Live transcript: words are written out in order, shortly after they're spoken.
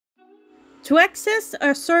To access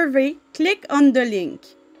a survey, click on the link.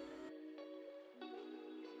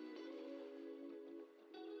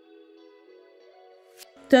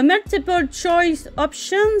 The multiple choice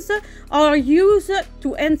options are used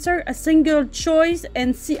to answer a single choice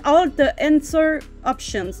and see all the answer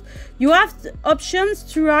options. You have options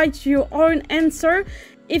to write your own answer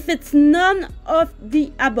if it's none of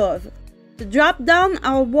the above. The drop-down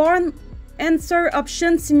are one answer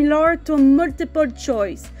option similar to multiple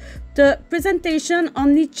choice. The presentation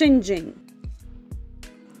only changing.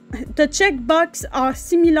 The checkbox are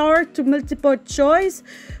similar to multiple choice,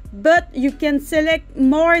 but you can select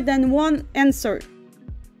more than one answer.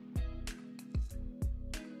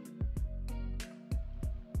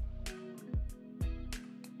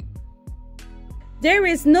 There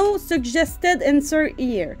is no suggested answer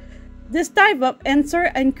here. This type of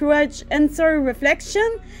answer encourages answer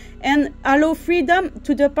reflection and allow freedom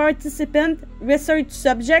to the participant research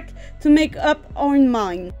subject to make up own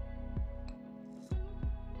mind.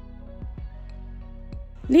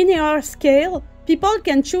 Linear scale. People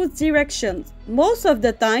can choose directions. Most of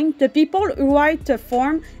the time, the people who write the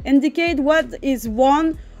form indicate what is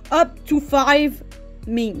 1 up to 5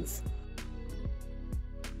 means.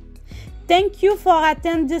 Thank you for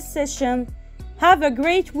attending this session. Have a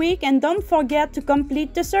great week and don't forget to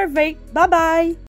complete the survey. Bye-bye!